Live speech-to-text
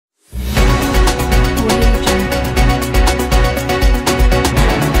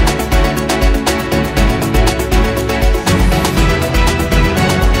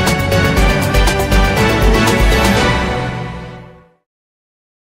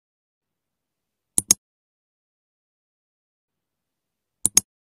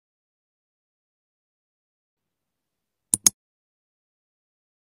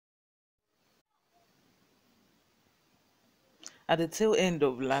At the tail end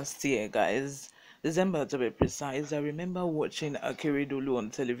of last year, guys, December to be precise, I remember watching Akeredolu on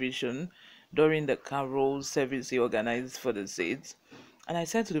television during the carol service he organized for the seats. And I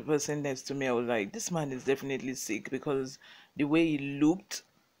said to the person next to me, I was like, this man is definitely sick because the way he looked,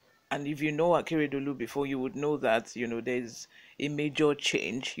 and if you know Akeredolu before, you would know that, there's a major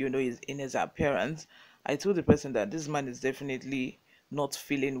change, in his appearance. I told the person that this man is definitely not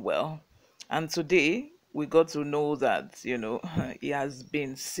feeling well. And today we got to know that, he has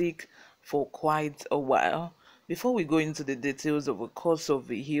been sick for quite a while. Before we go into the details of the cause of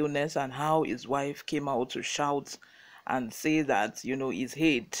the illness and how his wife came out to shout and say that, his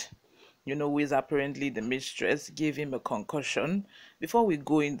head, who is apparently the mistress, gave him a concussion. Before we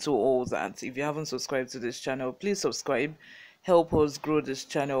go into all that, if you haven't subscribed to this channel, please subscribe. Help us grow this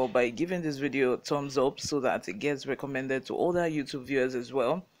channel by giving this video a thumbs up so that it gets recommended to other YouTube viewers as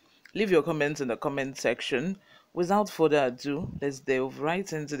well. Leave your comments in the comment section. Without further ado, let's delve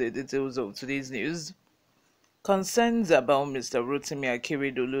right into the details of today's news. Concerns about Mr. Rotimi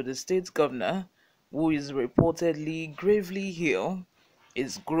Akeredolu, the state governor, who is reportedly gravely ill,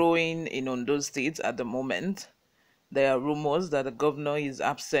 is growing in Ondo State at the moment. There are rumors that the governor is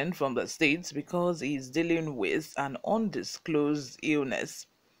absent from the state because he is dealing with an undisclosed illness.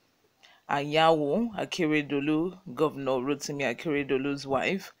 Anyanwu Akeredolu, Governor Rotimi Akeredolu's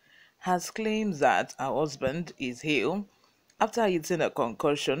wife, has claimed that her husband is ill after eating a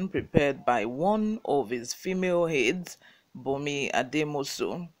concussion prepared by one of his female aides, Bomi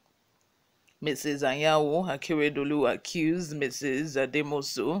Ademosu. Mrs. Anyanwu Akeredolu accused Mrs.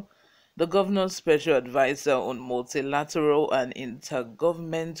 Ademosu, the governor's special advisor on multilateral and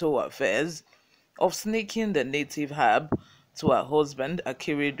intergovernmental affairs, of sneaking the native herb to her husband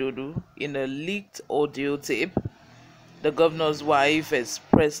Akeredolu in a leaked audio tape. The governor's wife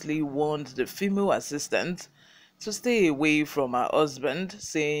expressly warned the female assistant to stay away from her husband,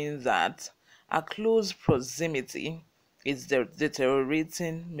 saying that a close proximity is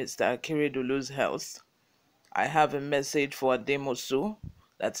deteriorating Mr. Akeredolu's health. I have a message for Ademosu,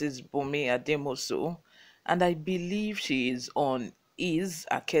 that is Bumi Ademosu, and I believe she is on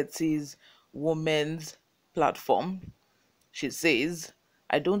Aketi's women's platform. She says,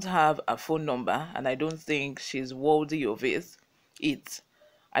 I don't have a phone number and I don't think she's worthy of it.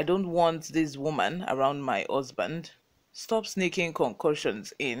 I don't want this woman around my husband. Stop sneaking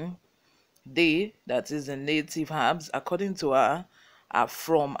concussions in. They, that is the native herbs, according to her, are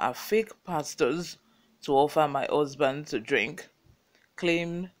from a fake pastors to offer my husband to drink,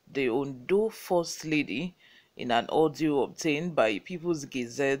 claimed the Ondo First Lady in an audio obtained by People's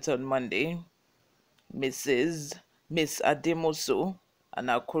Gazette on Monday. Miss Ademoso, an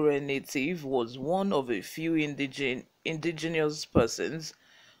Akure native, was one of a few indigenous persons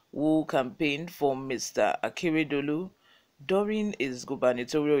who campaigned for Mr. Akeredolu during his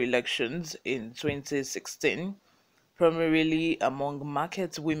gubernatorial elections in 2016, primarily among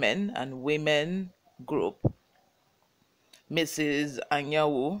market women and women group. Mrs.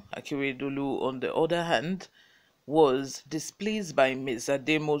 Anyanwu Akeredolu, on the other hand, was displeased by Ms.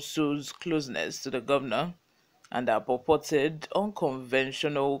 Ademosu's closeness to the governor and a purported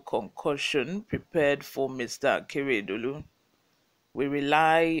unconventional concoction prepared for Mr. Akeredolu. We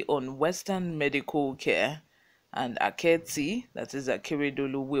rely on Western medical care and Aketi, that is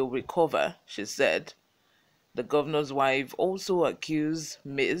Akeredolu, will recover, she said. The governor's wife also accused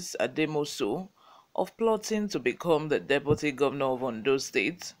Ms. Ademosu of plotting to become the deputy governor of Ondo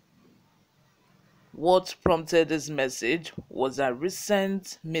State. What prompted this message was a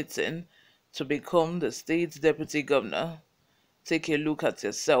recent meeting to become the state's deputy governor. Take a look at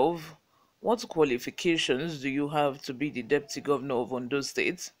yourself. What qualifications do you have to be the deputy governor of Ondo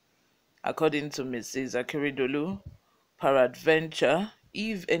State? According to Mrs. Akeredolu, peradventure,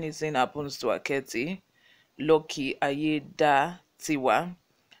 if anything happens to Aketi, Loki Ayeda Tiwa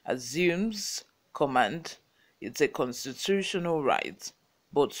assumes command. It's a constitutional right,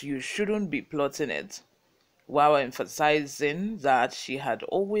 but you shouldn't be plotting it, while emphasizing that she had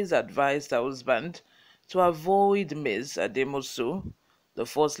always advised her husband to avoid Ms. Ademosu. The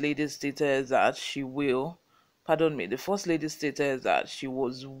First Lady stated that the First Lady stated that she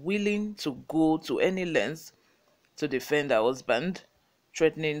was willing to go to any length to defend her husband,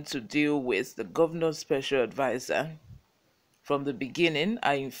 threatening to deal with the governor's special advisor. From the beginning,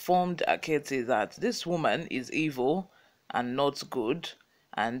 I informed Aketi that this woman is evil and not good,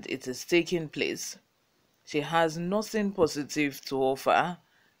 and it is taking place. She has nothing positive to offer.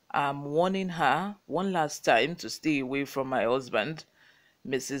 I'm warning her one last time to stay away from my husband,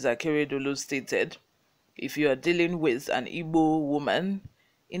 Mrs. Akeredolu stated. If you are dealing with an Igbo woman,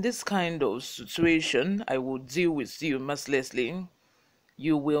 In this kind of situation, I will deal with you mercilessly.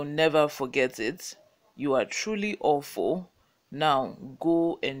 You will never forget it. You are truly awful. Now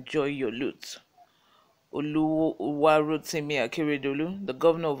go enjoy your loot. Oluwarotimi Akeredolu, the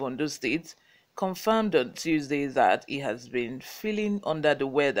governor of Ondo State, confirmed on Tuesday that he has been feeling under the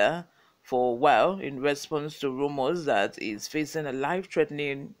weather for a while in response to rumors that he is facing a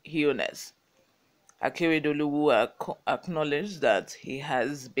life-threatening illness. Akeredolu, who acknowledged that he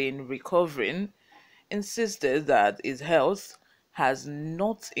has been recovering, insisted that his health has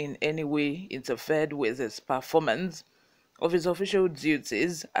not in any way interfered with his performance of his official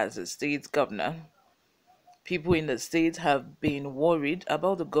duties as a state governor. People in the state have been worried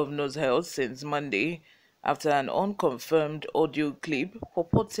about the governor's health since Monday after an unconfirmed audio clip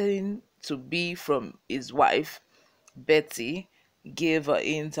purporting to be from his wife, Betty, gave a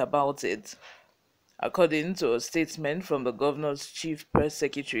hint about it. According to a statement from the governor's chief press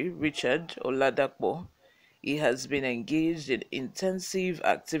secretary, Richard Oladapo, he has been engaged in intensive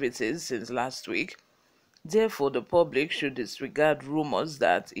activities since last week. Therefore, the public should disregard rumors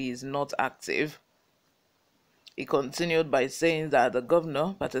that he is not active. He continued by saying that the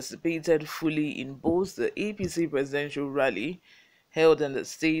governor participated fully in both the APC presidential rally held in the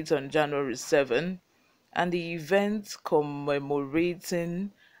state on January 7 and the event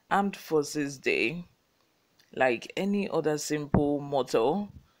commemorating Armed Forces Day. Like any other simple mortal,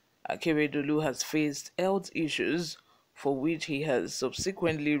 Akeredolu has faced health issues for which he has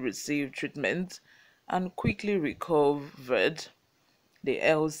subsequently received treatment and quickly recovered. The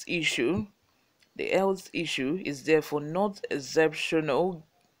health issue the health issue is therefore not exceptional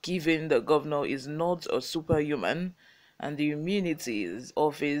given the governor is not a superhuman and the immunity his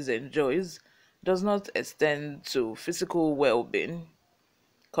office enjoys does not extend to physical well-being.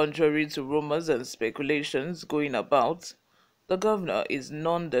 Contrary to rumors and speculations going about, the governor is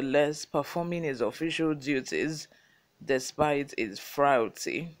nonetheless performing his official duties despite his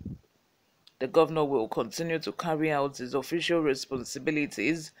frailty. The governor will continue to carry out his official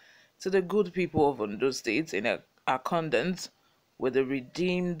responsibilities to the good people of Ondo State in accordance with the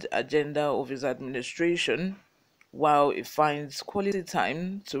redeemed agenda of his administration, while he finds quality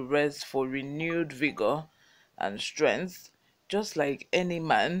time to rest for renewed vigor and strength, just like any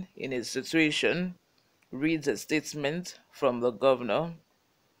man in his situation, reads a statement from the governor.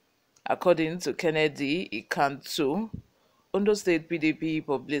 According to Kennedy Ikantu, Ondo State PDP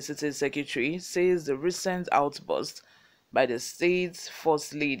Publicity Secretary, says the recent outburst by the state's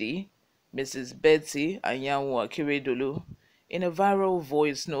First Lady, Mrs. Betty Anyanwu Akeredolu, in a viral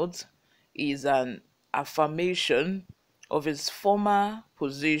voice note is an affirmation of his former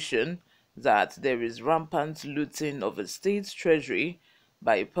position that there is rampant looting of the state's treasury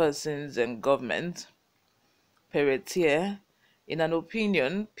by persons and government. Peretier, in an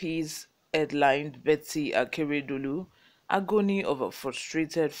opinion piece headlined Betty Akeredolu, Agony of a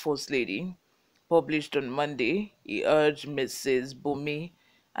Frustrated First Lady, published on Monday, he urged Mrs. Bumi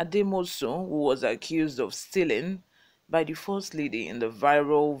Ademosun, who was accused of stealing by the First Lady in the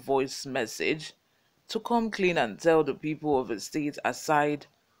viral voice message, to come clean and tell the people of the state aside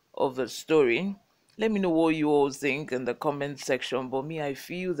of the story. Let me know what you all think in the comment section. But me, I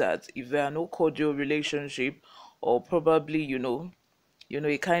feel that if there are no cordial relationship, or probably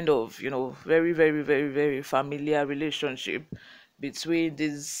a kind of very very very very familiar relationship between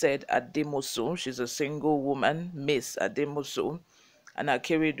this said Ademoso, she's a single woman, Miss Ademoso, and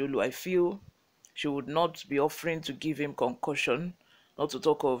Akeredolu, I feel she would not be offering to give him concussion, not to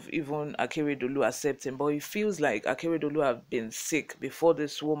talk of even Akeredolu accepting. But it feels like Akeredolu have been sick before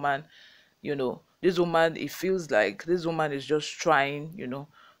this woman. This woman, it feels like this woman is just trying,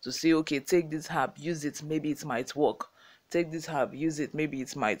 to say, okay, take this herb, use it, maybe it might work. Take this herb, use it, maybe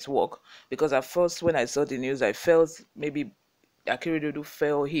it might work. Because at first, when I saw the news, I felt maybe Akeredolu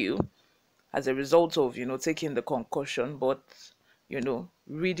fell ill as a result of, taking the concussion. But,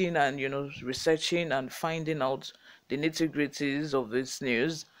 reading and, researching and finding out the nitty-gritties of this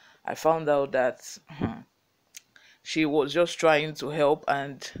news, I found out that she was just trying to help,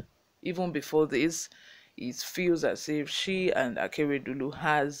 and even before this, it feels as if she and Akeredolu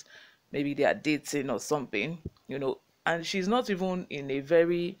has maybe they are dating or something, and she's not even in a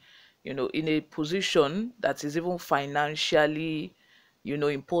very, in a position that is even financially,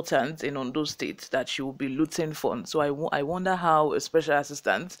 important in Ondo State that she will be looting funds. So I wonder how a special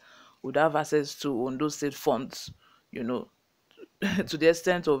assistant would have access to Ondo State funds, you know, to the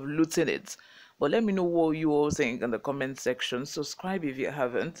extent of looting it. But let me know what you all think in the comment section. Subscribe if you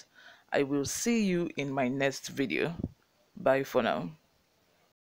haven't. I will see you in my next video. Bye for now.